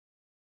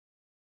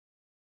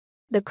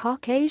The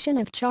Caucasian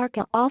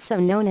Ovcharka, also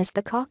known as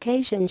the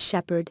Caucasian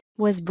Shepherd,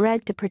 was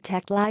bred to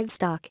protect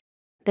livestock.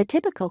 The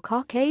typical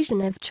Caucasian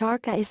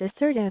Ovcharka is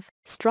assertive,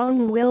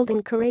 strong-willed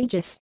and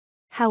courageous.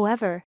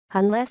 However,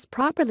 unless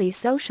properly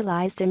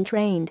socialized and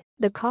trained,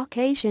 the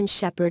Caucasian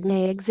Shepherd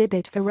may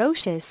exhibit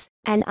ferocious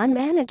and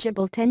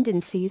unmanageable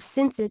tendencies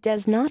since it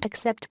does not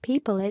accept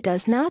people it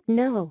does not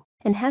know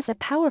and has a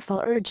powerful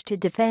urge to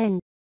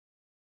defend.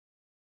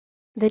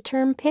 The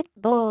term pit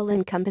bull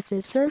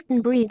encompasses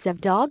certain breeds of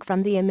dog,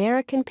 from the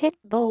American Pit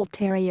Bull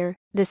Terrier,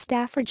 the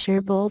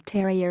Staffordshire Bull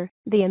Terrier,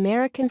 the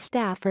American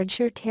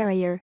Staffordshire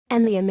Terrier,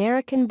 and the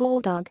American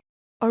Bulldog.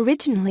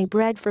 Originally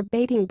bred for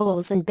baiting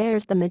bulls and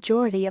bears, the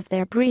majority of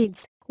their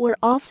breeds were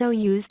also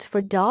used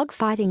for dog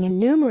fighting in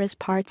numerous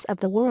parts of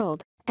the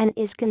world and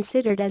is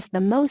considered as the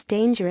most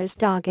dangerous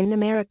dog in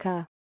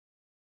America.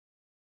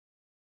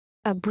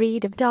 A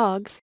breed of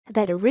dogs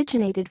that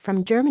originated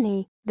from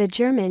Germany, the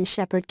German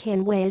Shepherd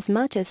can weigh as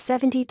much as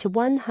 70 to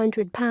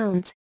 100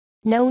 pounds.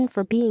 Known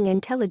for being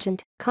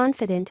intelligent,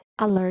 confident,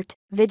 alert,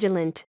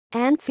 vigilant,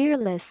 and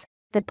fearless,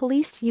 the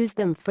police use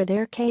them for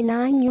their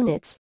canine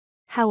units.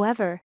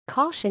 However,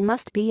 caution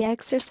must be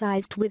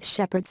exercised with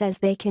shepherds as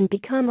they can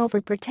become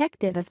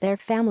overprotective of their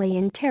family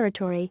and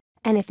territory,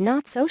 and if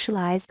not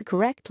socialized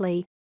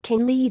correctly,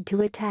 can lead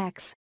to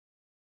attacks.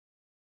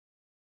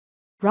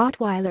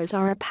 Rottweilers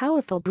are a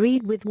powerful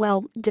breed with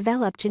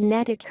well-developed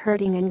genetic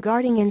herding and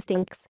guarding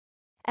instincts.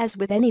 As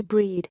with any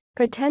breed,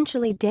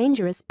 potentially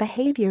dangerous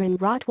behavior in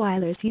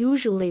Rottweilers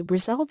usually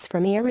results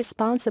from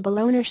irresponsible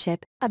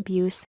ownership,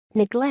 abuse,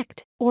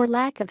 neglect, or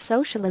lack of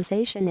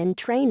socialization and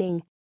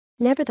training.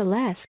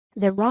 Nevertheless,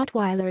 the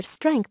Rottweiler's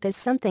strength is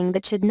something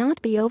that should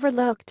not be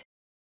overlooked.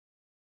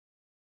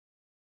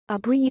 A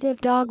breed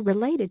of dog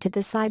related to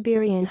the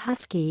Siberian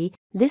Husky,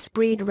 this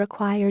breed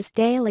requires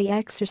daily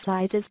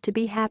exercises to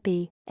be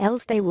happy,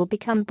 else they will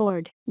become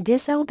bored,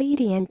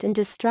 disobedient and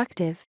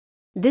destructive.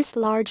 This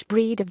large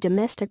breed of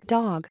domestic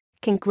dog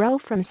can grow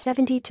from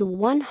 70 to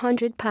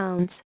 100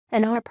 pounds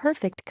and are a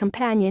perfect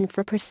companion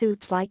for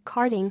pursuits like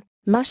karting,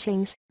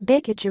 mushings,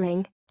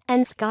 bikegering,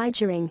 and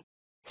skyjuring.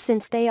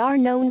 Since they are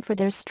known for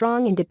their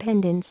strong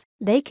independence,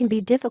 they can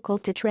be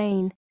difficult to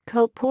train,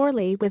 cope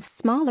poorly with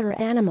smaller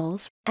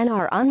animals, and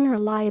are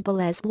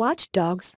unreliable as watchdogs.